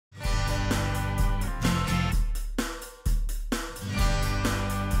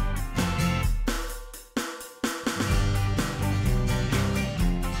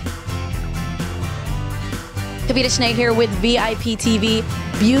Kavita Channe here with VIP TV.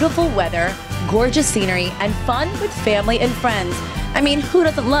 Beautiful weather, gorgeous scenery, and fun with family and friends. I mean, who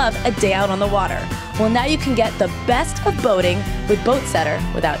doesn't love a day out on the water? Well, now you can get the best of boating with Boatsetter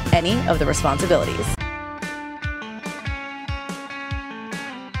without any of the responsibilities.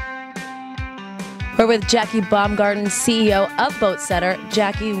 We're with Jackie Baumgarten, CEO of Boatsetter.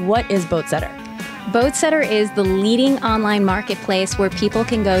 Jackie, what is Boatsetter? Boatsetter is the leading online marketplace where people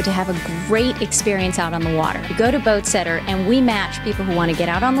can go to have a great experience out on the water. You go to Boatsetter and we match people who want to get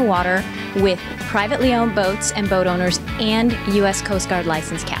out on the water with privately owned boats and boat owners and U.S. Coast Guard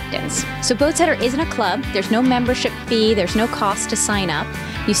licensed captains. So Boatsetter isn't a club. There's no membership fee. There's no cost to sign up.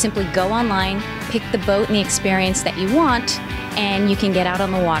 You simply go online, pick the boat and the experience that you want, and you can get out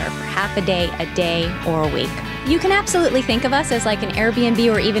on the water for half a day, or a week. You can absolutely think of us as like an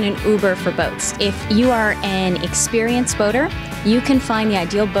Airbnb or even an Uber for boats. If you are an experienced boater, you can find the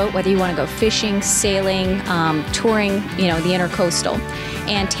ideal boat, whether you want to go fishing, sailing, touring, the intercoastal,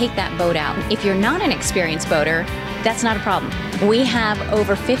 and take that boat out. If you're not an experienced boater, that's not a problem. We have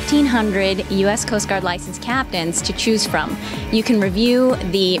over 1,500 U.S. Coast Guard licensed captains to choose from. You can review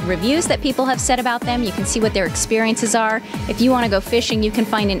the reviews that people have said about them. You can see what their experiences are. If you want to go fishing, you can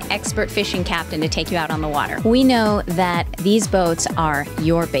find an expert fishing captain to take you out on the water. We know that these boats are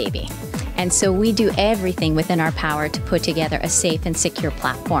your baby. And so we do everything within our power to put together a safe and secure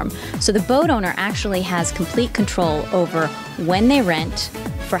platform. So the boat owner actually has complete control over when they rent,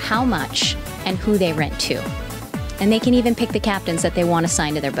 for how much, and who they rent to. And they can even pick the captains that they want to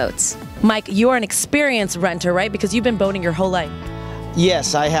assign to their boats. Mike, you're an experienced renter, right? Because you've been boating your whole life.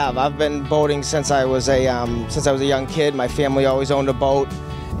 Yes, I have. I've been boating since I was a young kid. My family always owned a boat,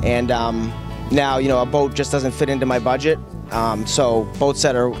 and now a boat just doesn't fit into my budget. So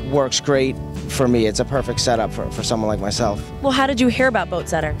Boatsetter works great for me. It's a perfect setup for someone like myself. Well, how did you hear about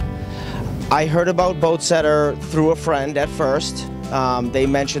Boatsetter? I heard about Boatsetter through a friend at first. They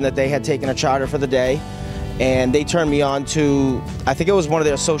mentioned that they had taken a charter for the day, and they turned me on to, I think it was one of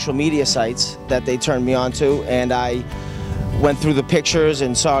their social media sites that they turned me on to, and I went through the pictures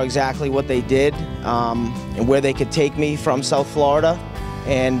and saw exactly what they did and where they could take me from South Florida,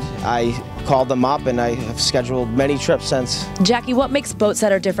 and I called them up and I have scheduled many trips since. Jackie, what makes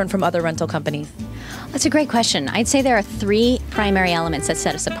Boatsetter different from other rental companies? That's a great question. I'd say there are three primary elements that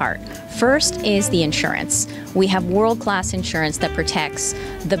set us apart. First is the insurance. We have world-class insurance that protects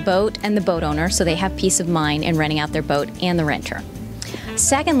the boat and the boat owner, so they have peace of mind in renting out their boat, and the renter.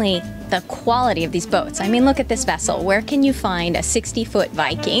 Secondly, the quality of these boats. I mean, look at this vessel. Where can you find a 60-foot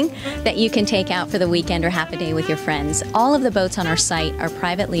Viking that you can take out for the weekend or half a day with your friends? All of the boats on our site are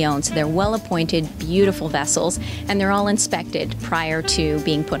privately owned, so they're well-appointed, beautiful vessels, and they're all inspected prior to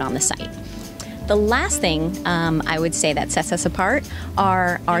being put on the site. The last thing I would say that sets us apart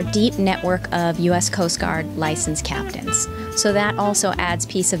are our deep network of U.S. Coast Guard licensed captains. So that also adds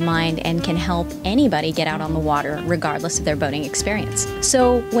peace of mind and can help anybody get out on the water regardless of their boating experience.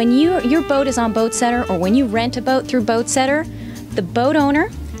 So when your boat is on Boatsetter, or when you rent a boat through Boatsetter, the boat owner,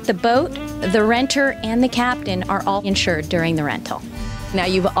 the boat, the renter, and the captain are all insured during the rental. Now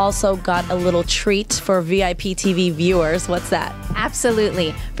you've also got a little treat for VIP TV viewers. What's that?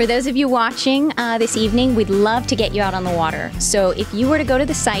 Absolutely. For those of you watching this evening, we'd love to get you out on the water. So if you were to go to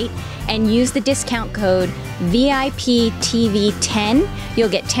the site and use the discount code VIPTV10, you'll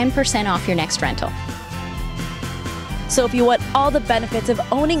get 10% off your next rental. So if you want all the benefits of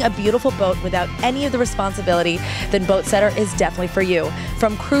owning a beautiful boat without any of the responsibility, then Boatsetter is definitely for you.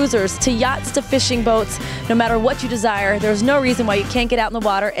 From cruisers to yachts to fishing boats, no matter what you desire, there's no reason why you can't get out in the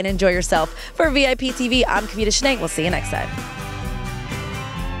water and enjoy yourself. For VIP TV, I'm Kavita Channe. We'll see you next time.